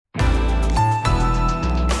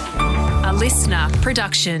listener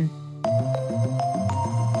production.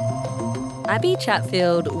 Abbie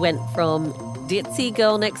Chatfield went from ditzy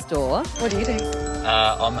girl next door. What do you do?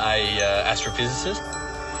 I'm a astrophysicist.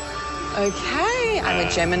 Okay, I'm a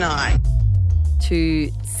Gemini.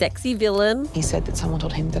 To sexy villain. He said that someone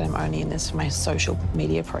told him that I'm only in this for my social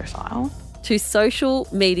media profile. To social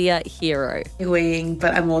media hero.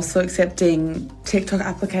 But I'm also accepting TikTok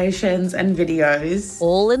applications and videos.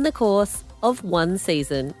 All in the course of one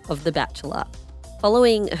season of The Bachelor.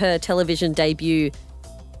 Following her television debut,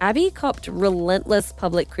 Abbie copped relentless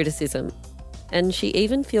public criticism, and she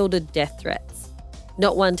even fielded death threats.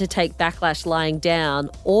 Not one to take backlash lying down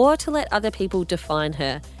or to let other people define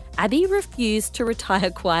her, Abbie refused to retire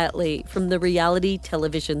quietly from the reality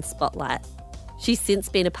television spotlight. She's since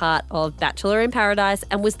been a part of Bachelor in Paradise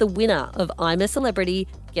and was the winner of I'm a Celebrity,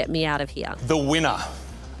 Get Me Out of Here. The winner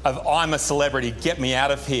of I'm a Celebrity, Get Me Out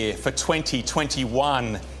of Here for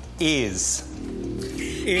 2021 is...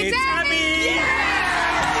 It's Abbie!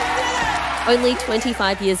 Yeah! Only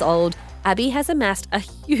 25 years old, Abbie has amassed a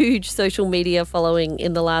huge social media following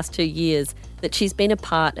in the last 2 years that she's been a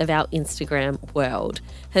part of our Instagram world.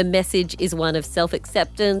 Her message is one of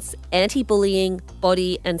self-acceptance, anti-bullying,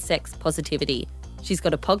 body and sex positivity. She's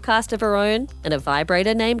got a podcast of her own and a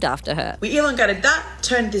vibrator named after her. We elongated that,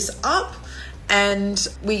 turned this up, and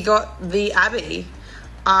we got the Abbie.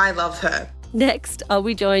 I love her. Next, I'll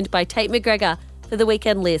be joined by Tate McGregor for the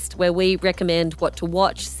Weekend List, where we recommend what to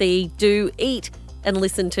watch, see, do, eat and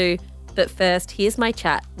listen to. But first, here's my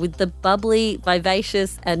chat with the bubbly,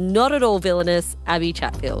 vivacious and not at all villainous Abbie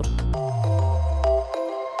Chatfield.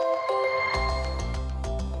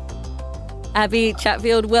 Abbie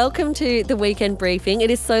Chatfield, welcome to the Weekend Briefing.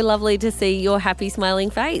 It is so lovely to see your happy, smiling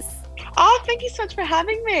face. Oh, thank you so much for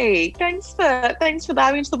having me. Thanks for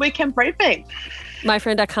diving into the Weekend Briefing. My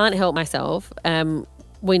friend, I can't help myself.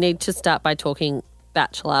 We need to start by talking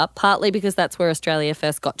Bachelor, partly because that's where Australia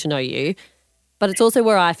first got to know you, but it's also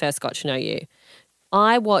where I first got to know you.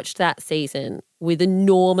 I watched that season with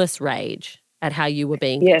enormous rage at how you were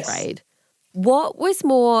being portrayed. What was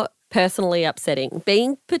more personally upsetting,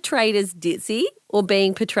 being portrayed as ditzy or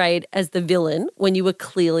being portrayed as the villain when you were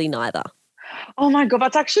clearly neither? Oh my God,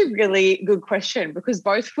 that's actually a really good question because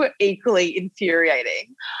both were equally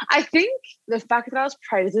infuriating. I think the fact that I was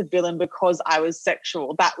portrayed as a villain because I was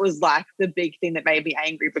sexual, that was like the big thing that made me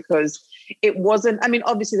angry because it wasn't, I mean,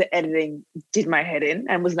 obviously the editing did my head in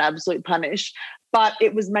and was an absolute punish, but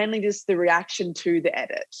it was mainly just the reaction to the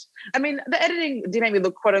edit. I mean, the editing did make me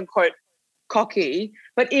look quote unquote cocky,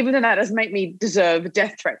 but even then that doesn't make me deserve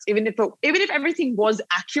death threats. Even if everything was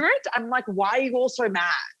accurate, I'm like, why are you all so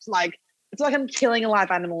mad? Like, it's like I'm killing a live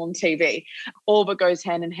animal on TV. All of it goes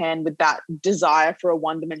hand in hand with that desire for a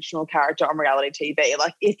one-dimensional character on reality TV.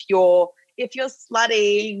 Like if you're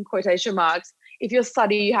slutty, in quotation marks, if you're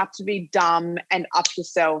slutty, you have to be dumb and up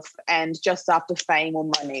yourself and just after fame or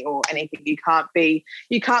money or anything. You can't be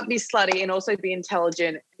slutty and also be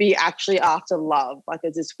intelligent, be actually after love. Like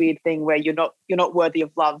there's this weird thing where you're not worthy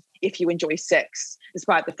of love if you enjoy sex,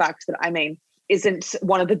 despite the fact that, I mean, isn't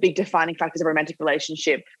one of the big defining factors of a romantic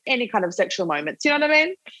relationship, any kind of sexual moments. You know what I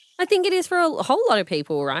mean? I think it is for a whole lot of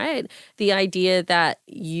people, right? The idea that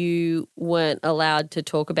you weren't allowed to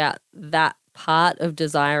talk about that part of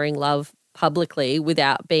desiring love publicly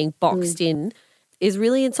without being boxed in is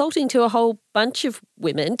really insulting to a whole bunch of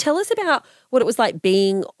women. Tell us about what it was like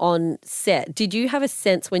being on set. Did you have a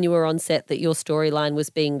sense when you were on set that your storyline was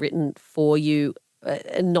being written for you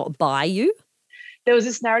and not by you? There was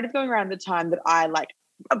this narrative going around at the time that I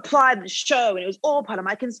applied the show and it was all part of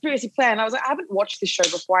my conspiracy plan. I was like, I haven't watched this show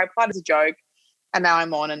before. I applied as a joke and now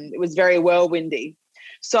I'm on and it was very whirlwindy.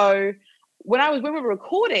 So when we were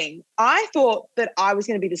recording, I thought that I was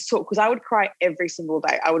going to be the sook because I would cry every single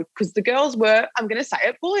day. Because the girls were, I'm going to say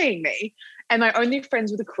it, bullying me. And my only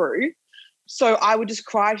friends were the crew. So I would just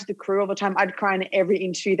cry to the crew all the time. I'd cry in every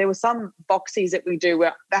interview. There were some boxies that we do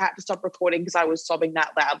where they had to stop recording because I was sobbing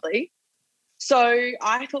that loudly. So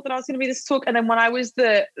I thought that I was going to be the sook. And then when I was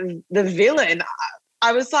the villain,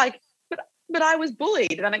 I was like, but I was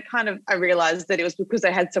bullied. And then I realized that it was because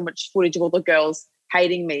they had so much footage of all the girls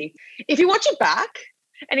hating me. If you watch it back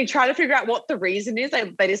and you try to figure out what the reason is,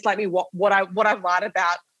 they dislike me, what I lied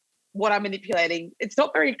about, what I'm manipulating, it's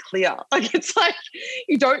not very clear. Like it's like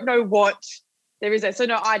you don't know what there is there. So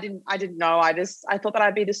no, I didn't know. I thought that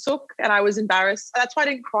I'd be the sook and I was embarrassed. That's why I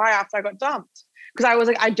didn't cry after I got dumped. Because I was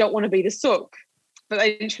like, I don't want to be the sook. But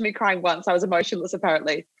they didn't show me crying once. I was emotionless,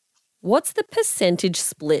 apparently. What's the percentage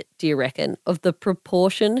split, do you reckon, of the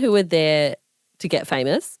proportion who are there to get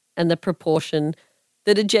famous and the proportion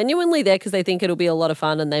that are genuinely there because they think it'll be a lot of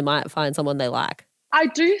fun and they might find someone they like? I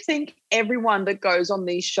do think everyone that goes on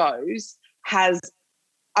these shows has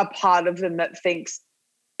a part of them that thinks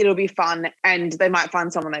it'll be fun and they might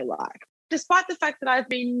find someone they like. Despite the fact that I've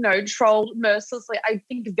been, trolled mercilessly, I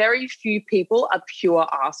think very few people are pure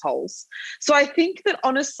assholes. So I think that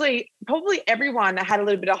honestly, probably everyone had a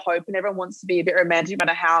little bit of hope and everyone wants to be a bit romantic no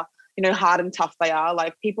matter how, hard and tough they are.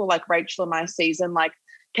 Like people like Rachel in my season, like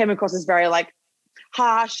came across as very like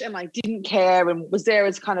harsh and like didn't care and was there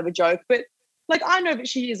as kind of a joke. But like I know that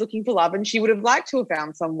she is looking for love and she would have liked to have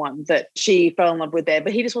found someone that she fell in love with there,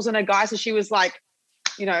 but he just wasn't a guy. So she was like,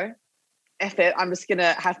 F it, I'm just going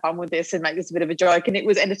to have fun with this and make this a bit of a joke. And it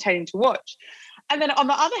was entertaining to watch. And then on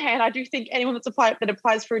the other hand, I do think anyone that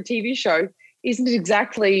applies for a TV show isn't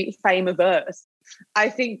exactly fame averse. I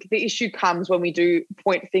think the issue comes when we do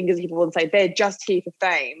point fingers at people and say they're just here for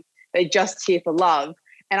fame, they're just here for love.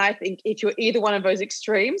 And I think if you're either one of those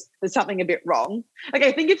extremes, there's something a bit wrong. Like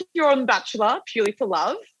I think if you're on Bachelor purely for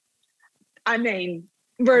love, I mean,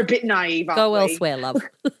 we're a bit naive, aren't we? Go elsewhere, love.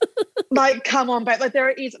 Like, come on, but like there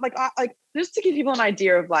is like just to give people an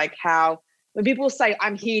idea of like how when people say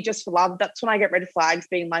I'm here just for love, that's when I get red flags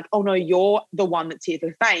being like, oh no, you're the one that's here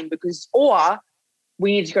for fame or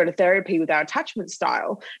we need to go to therapy with our attachment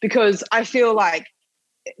style. Because I feel like,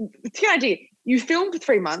 to get an idea, you film for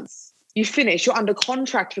 3 months, you finish, you're under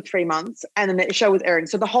contract for 3 months, and then the show was airing.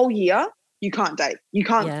 So the whole year, you can't date. You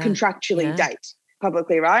can't contractually date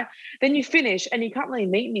publicly, right? Then you finish and you can't really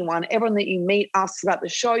meet anyone. Everyone that you meet asks about the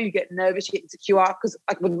show. You get nervous, you get insecure because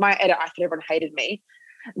like with my edit, I thought everyone hated me.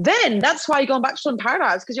 Then that's why you go on Bachelor in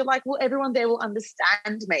Paradise because you're like, well, everyone there will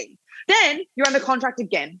understand me. Then you're under contract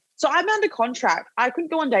again. So I'm under contract. I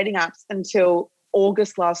couldn't go on dating apps until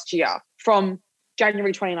August last year from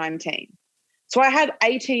January 2019. So I had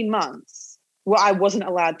 18 months where I wasn't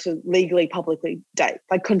allowed to legally publicly date,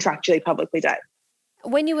 like contractually publicly date.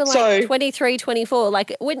 When you were like 23, 24,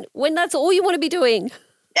 like when that's all you want to be doing.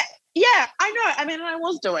 Yeah, I know. I mean, I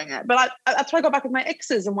was doing it, but that's why I got back with my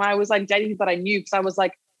exes and why I was like dating people that I knew because I was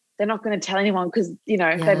like, they're not going to tell anyone because, they've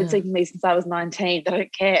been sleeping with me since I was 19. They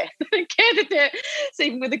don't care. They don't care that they're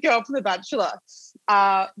sleeping with a girl from The Bachelor.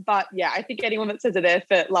 But yeah, I think anyone that says that they're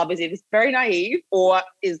for love is either very naive or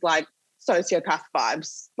is like sociopath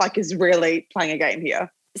vibes, like is really playing a game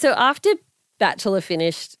here. So after Bachelor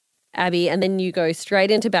finished, Abbie, and then you go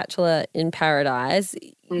straight into Bachelor in Paradise.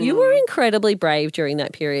 You were incredibly brave during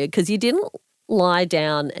that period because you didn't lie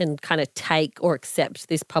down and kind of take or accept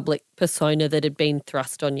this public persona that had been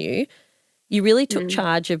thrust on you. You really took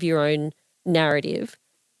charge of your own narrative.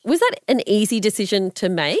 Was that an easy decision to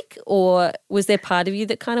make or was there part of you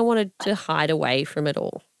that kind of wanted to hide away from it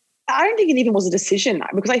all? I don't think it even was a decision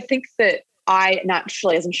because I think that I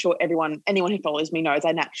naturally, as I'm sure anyone who follows me knows,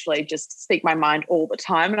 I naturally just speak my mind all the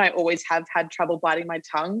time and I always have had trouble biting my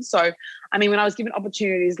tongue. So, I mean, when I was given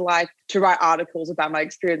opportunities like to write articles about my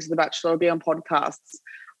experience with The Bachelor or be on podcasts,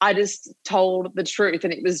 I just told the truth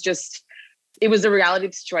and it was a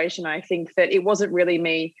reality situation. I think that it wasn't really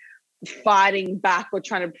me fighting back or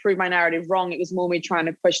trying to prove my narrative wrong. It was more me trying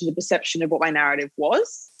to question the perception of what my narrative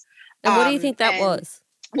was. And what do you think that was?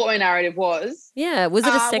 What my narrative was. Yeah. Was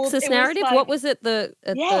it a sexist narrative? What was it the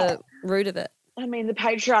root of it? I mean, the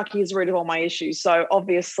patriarchy is the root of all my issues. So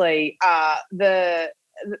obviously the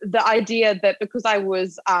idea that because I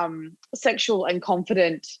was sexual and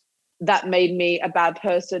confident, that made me a bad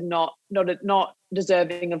person, not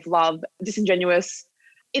deserving of love, disingenuous.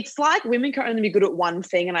 It's like women can only be good at one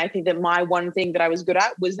thing. And I think that my one thing that I was good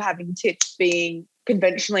at was having tits, being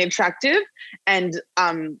conventionally attractive and,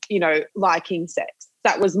 liking sex.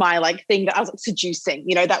 That was my thing that I was seducing,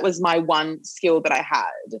 that was my one skill that I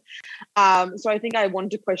had. So I think I wanted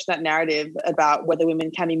to question that narrative about whether women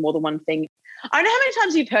can be more than one thing. I don't know how many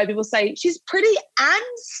times you've heard people say she's pretty and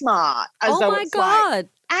smart. As though my God.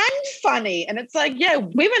 And funny. And it's like, yeah,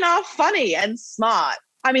 women are funny and smart.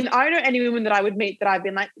 I mean, I don't know any women that I would meet that I've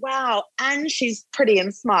been like, wow, and she's pretty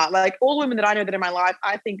and smart. Like all women that I know that in my life,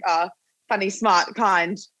 I think are funny, smart,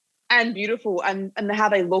 kind, and beautiful, and how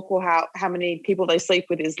they look or how many people they sleep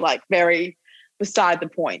with is very beside the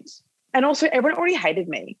point. And also everyone already hated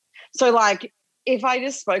me. So if I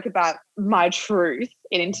just spoke about my truth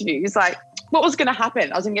in interviews, what was going to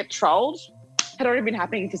happen? I was going to get trolled. Had already been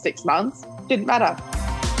happening for 6 months. Didn't matter.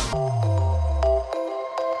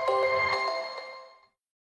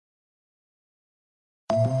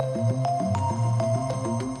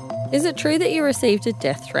 Is it true that you received a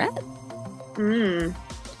death threat?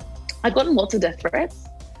 I've gotten lots of death threats.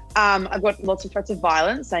 I've got lots of threats of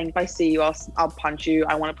violence saying if I see you, I'll punch you.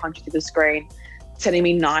 I want to punch you through the screen. sending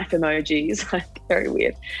me knife emojis. Like, very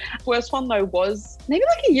weird. Worst one though was maybe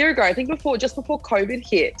like a year ago, I think just before COVID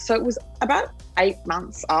hit. So it was about 8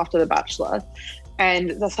 months after The Bachelor.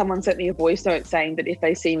 And someone sent me a voice note saying that if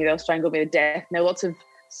they see me, they'll strangle me to death. And there were lots of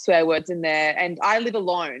swear words in there. And I live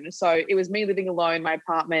alone. So it was me living alone in my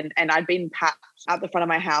apartment, and I'd been packed at the front of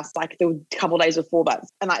my house like there were a couple of days before that.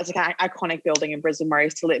 And it's like an iconic building in Brisbane where I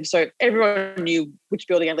used to live. So everyone knew which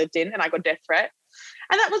building I lived in, and I got death threat.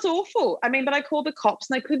 And that was awful. I mean, but I called the cops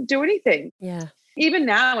and they couldn't do anything. Yeah. Even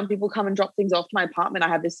now when people come and drop things off to my apartment, I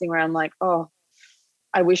have this thing where I'm like, oh,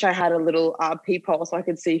 I wish I had a little peephole so I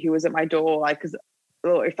could see who was at my door, like,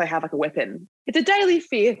 or if they have like a weapon. It's a daily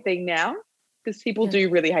fear thing now because people do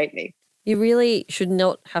really hate me. You really should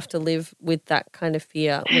not have to live with that kind of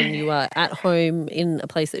fear when you are at home in a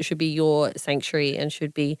place that should be your sanctuary and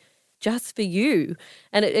should be just for you.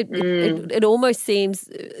 And it almost seems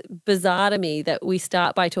bizarre to me that we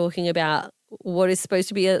start by talking about what is supposed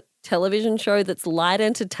to be a television show that's light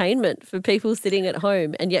entertainment for people sitting at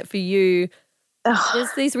home, and yet for you,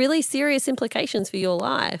 there's these really serious implications for your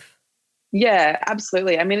life. Yeah,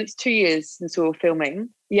 absolutely. I mean, it's 2 years since we were filming.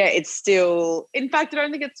 Yeah, it's still, in fact, I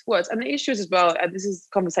don't think it's worse. And the issue is as well, and this is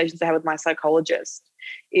conversations I had with my psychologist,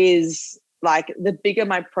 is like the bigger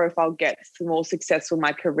my profile gets, the more successful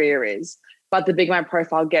my career is. But the bigger my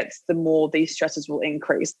profile gets, the more these stresses will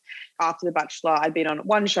increase. After The Bachelor, I'd been on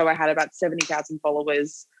one show, I had about 70,000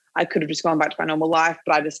 followers. I could have just gone back to my normal life,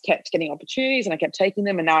 but I just kept getting opportunities and I kept taking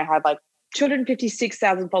them. And now I have like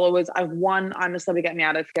 256,000 followers. I've won I'm a Celebrity Get Me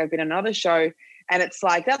Out of Here. I've been on another show. And it's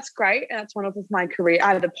like, that's great. And that's wonderful for my career.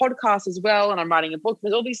 I have a podcast as well, and I'm writing a book.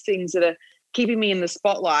 There's all these things that are keeping me in the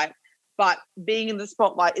spotlight. But being in the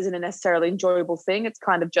spotlight isn't a necessarily enjoyable thing. It's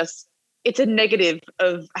kind of just, it's a negative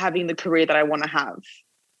of having the career that I want to have.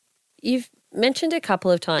 You've mentioned a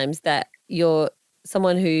couple of times that you're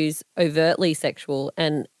someone who's overtly sexual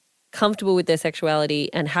and comfortable with their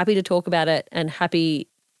sexuality and happy to talk about it and happy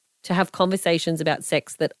to have conversations about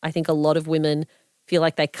sex that I think a lot of women feel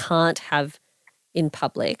like they can't have in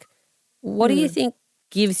public. What do you think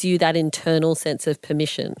gives you that internal sense of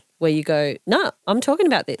permission where you go, no, I'm talking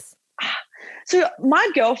about this? So my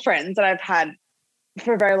girlfriends that I've had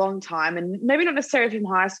for a very long time, and maybe not necessarily from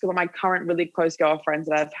high school, but my current really close girlfriends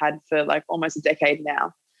that I've had for like almost a decade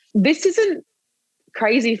now, this isn't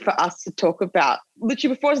crazy for us to talk about.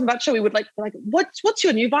 Literally before I was in The Bachelor, we would like what's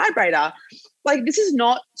your new vibrator? Like, this is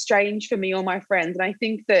not strange for me or my friends. And I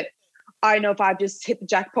think that I know if I've just hit the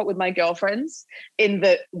jackpot with my girlfriends in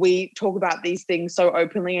that we talk about these things so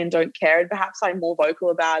openly and don't care, and perhaps I'm more vocal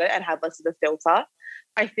about it and have less of a filter.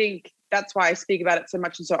 I think that's why I speak about it so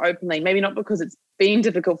much and so openly. Maybe not because it's been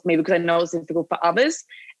difficult for me, because I know it's difficult for others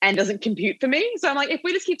and doesn't compute for me. So I'm like, if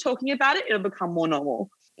we just keep talking about it, it'll become more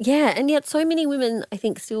normal. Yeah, and yet so many women, I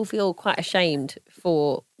think, still feel quite ashamed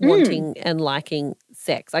for wanting and liking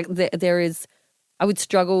sex. Like there is, I would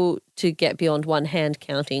struggle to get beyond one hand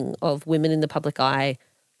counting of women in the public eye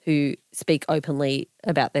who speak openly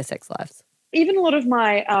about their sex lives. Even a lot of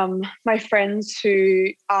my my friends who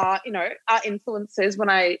are influencers, when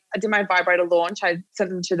I did my vibrator launch, I sent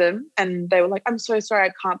them to them and they were like, I'm so sorry,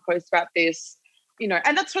 I can't post about this, and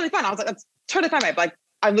that's totally fine. I was like, that's totally fine, mate. Like,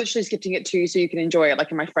 I'm literally just gifting it to you so you can enjoy it,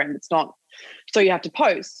 like, in my friend. It's not so you have to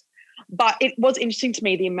post. But it was interesting to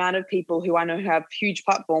me the amount of people who I know who have huge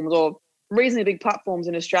platforms or reasonably big platforms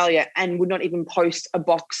in Australia and would not even post a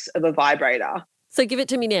box of a vibrator. So give it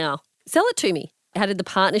to me now. Sell it to me. How did the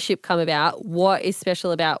partnership come about? What is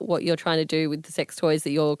special about what you're trying to do with the sex toys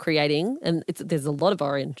that you're creating? And there's a lot of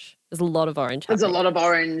orange. There's a lot of orange happening. There's a lot of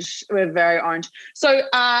orange. We're very orange. So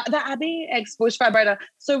the Abbie X Bush vibrator.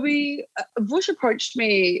 So Bush approached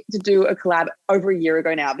me to do a collab over a year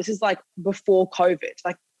ago now. This is like before COVID.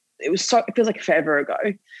 Like, it feels like forever ago.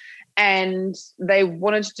 And they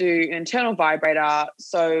wanted to do an internal vibrator.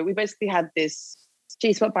 So we basically had this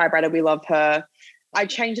G-spot vibrator. We love her. I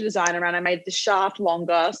changed the design around. I made the shaft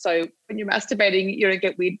longer. So when you're masturbating, you don't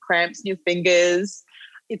get weird cramps in your fingers.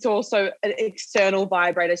 It's also an external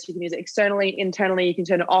vibrator, so you can use it externally, internally. You can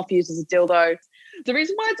turn it off, use it as a dildo. The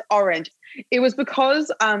reason why it's orange, it was because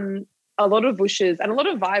a lot of bushes and a lot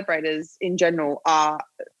of vibrators in general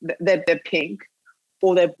they're pink,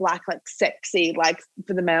 or they're black, like sexy, like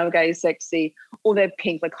for the male gaze sexy, or they're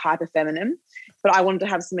pink, like hyper feminine. But I wanted to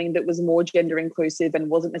have something that was more gender inclusive and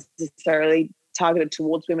wasn't necessarily targeted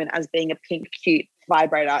towards women as being a pink, cute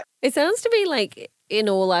vibrator. It sounds to me like in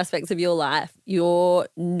all aspects of your life, you're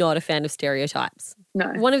not a fan of stereotypes. No.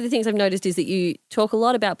 One of the things I've noticed is that you talk a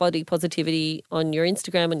lot about body positivity on your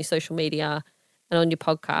Instagram, on your social media, and on your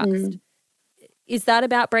podcast. Is that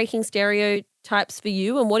about breaking stereotypes for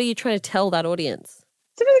you? And what are you trying to tell that audience?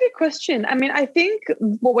 It's a really good question. I mean, I think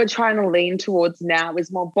what we're trying to lean towards now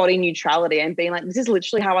is more body neutrality and being like, this is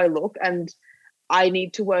literally how I look, and I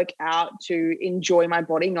need to work out to enjoy my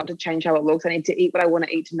body, not to change how it looks. I need to eat what I want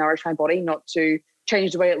to eat to nourish my body, not to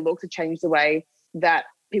change the way it looks, to change the way that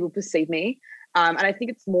people perceive me. And I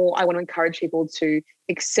think it's more, I want to encourage people to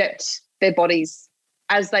accept their bodies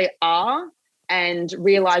as they are and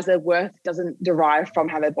realize their worth doesn't derive from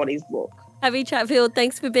how their bodies look. Abbie Chatfield,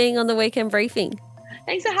 thanks for being on the Weekend Briefing.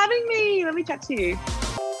 Thanks for having me. Let me chat to you.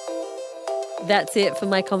 That's it for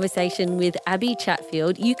my conversation with Abbie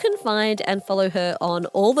Chatfield. You can find and follow her on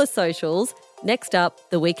all the socials. Next up,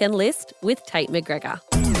 The Weekend List with Tate McGregor.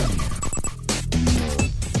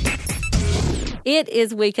 It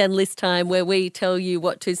is Weekend List time, where we tell you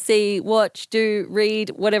what to see, watch, do, read,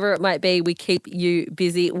 whatever it might be. We keep you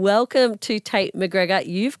busy. Welcome to Tate McGregor.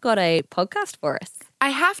 You've got a podcast for us. I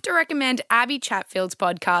have to recommend Abbie Chatfield's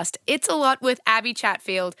podcast, It's a Lot with Abbie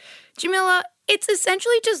Chatfield. Jamila, it's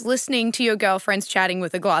essentially just listening to your girlfriends chatting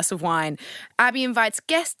with a glass of wine. Abbie invites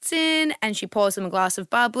guests in and she pours them a glass of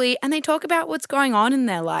bubbly and they talk about what's going on in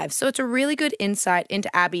their lives. So it's a really good insight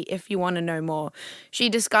into Abbie if you want to know more. She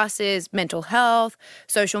discusses mental health,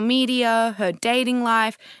 social media, her dating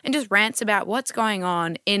life, and just rants about what's going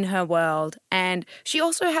on in her world. And she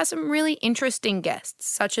also has some really interesting guests,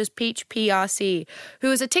 such as Peach PRC,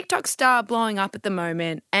 who is a TikTok star blowing up at the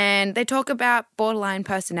moment. And they talk about borderline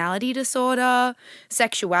personality disorder,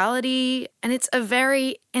 sexuality, and it's a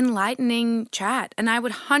very enlightening chat. And I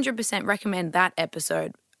would 100% recommend that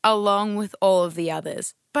episode, along with all of the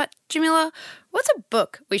others. But Jamila, what's a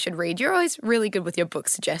book we should read? You're always really good with your book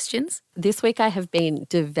suggestions. This week I have been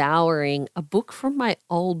devouring a book from my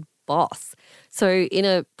old boss. So in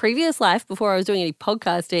a previous life, before I was doing any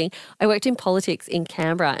podcasting, I worked in politics in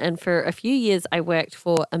Canberra, and for a few years I worked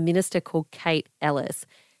for a minister called Kate Ellis.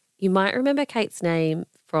 You might remember Kate's name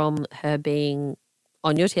from her being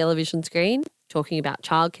on your television screen talking about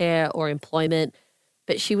childcare or employment,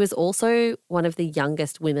 but she was also one of the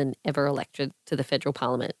youngest women ever elected to the federal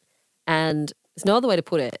parliament. And there's no other way to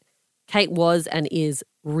put it. Kate was and is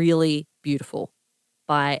really beautiful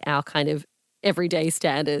by our kind of everyday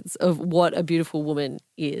standards of what a beautiful woman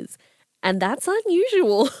is. And that's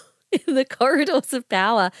unusual in the corridors of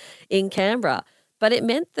power in Canberra. But it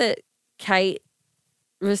meant that Kate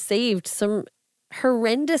received some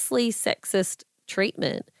horrendously sexist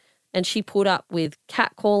treatment, and she put up with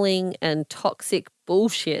catcalling and toxic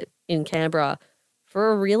bullshit in Canberra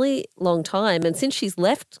for a really long time. And since she's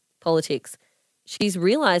left politics, she's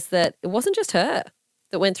realised that it wasn't just her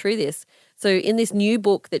that went through this. So in this new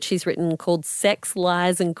book that she's written called Sex,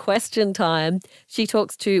 Lies and Question Time, she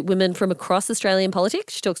talks to women from across Australian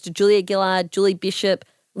politics. She talks to Julia Gillard, Julie Bishop,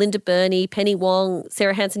 Linda Burney, Penny Wong,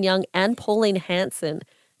 Sarah Hanson-Young and Pauline Hanson.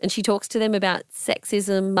 And she talks to them about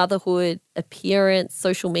sexism, motherhood, appearance,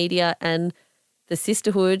 social media and the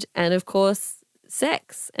sisterhood and, of course,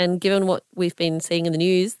 sex. And given what we've been seeing in the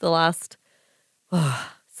news the last,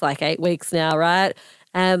 it's like 8 weeks now, right?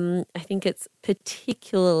 I think it's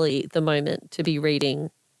particularly the moment to be reading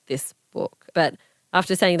this book. But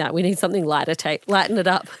after saying that, we need something lighter, Tate. Lighten it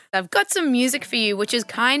up. I've got some music for you, which is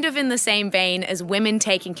kind of in the same vein as women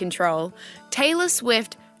taking control. Taylor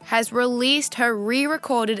Swift has released her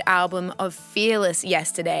re-recorded album of Fearless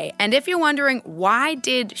yesterday. And if you're wondering, why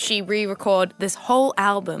did she re-record this whole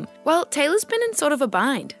album? Well, Taylor's been in sort of a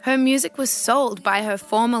bind. Her music was sold by her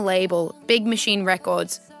former label, Big Machine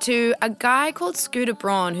Records, to a guy called Scooter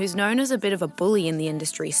Braun, who's known as a bit of a bully in the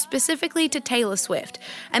industry, specifically to Taylor Swift.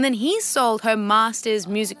 And then he sold her masters,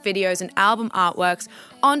 music videos, and album artworks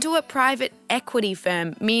onto a private equity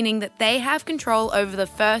firm, meaning that they have control over the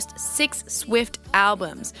first 6 Swift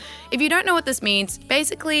albums. If you don't know what this means,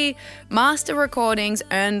 basically, master recordings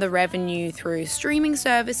earn the revenue through streaming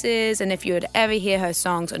services, and if you would ever hear her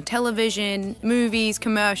songs on television, movies,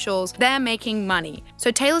 commercials, they're making money.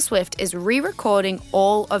 So Taylor Swift is re-recording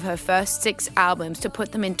all of her first 6 albums to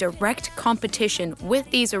put them in direct competition with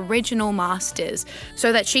these original masters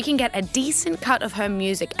so that she can get a decent cut of her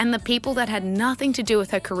music, and the people that had nothing to do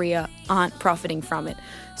with her career aren't profiting from it.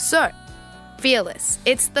 So, Fearless.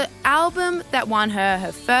 It's the album that won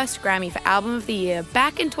her first Grammy for Album of the Year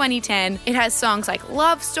back in 2010. It has songs like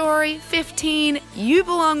Love Story, 15, You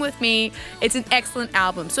Belong With Me. It's an excellent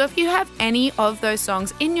album. So if you have any of those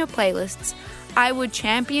songs in your playlists, I would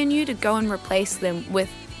champion you to go and replace them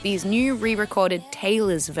with these new re-recorded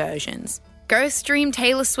Taylor's versions. Go stream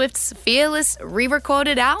Taylor Swift's Fearless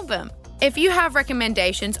re-recorded album. If you have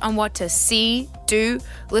recommendations on what to see, do,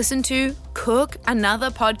 listen to, cook,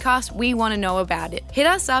 another podcast, we want to know about it. Hit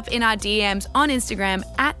us up in our DMs on Instagram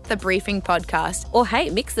at The Briefing Podcast. Or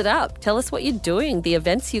hey, mix it up. Tell us what you're doing, the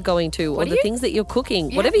events you're going to, or the things that you're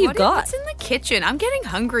cooking, whatever you've got. What's in the kitchen? I'm getting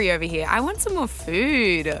hungry over here. I want some more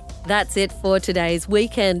food. That's it for today's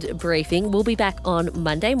weekend briefing. We'll be back on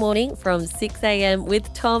Monday morning from 6 a.m.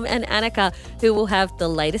 with Tom and Annika, who will have the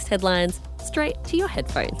latest headlines straight to your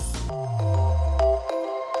headphones.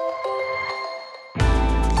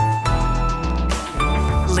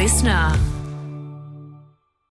 Listener.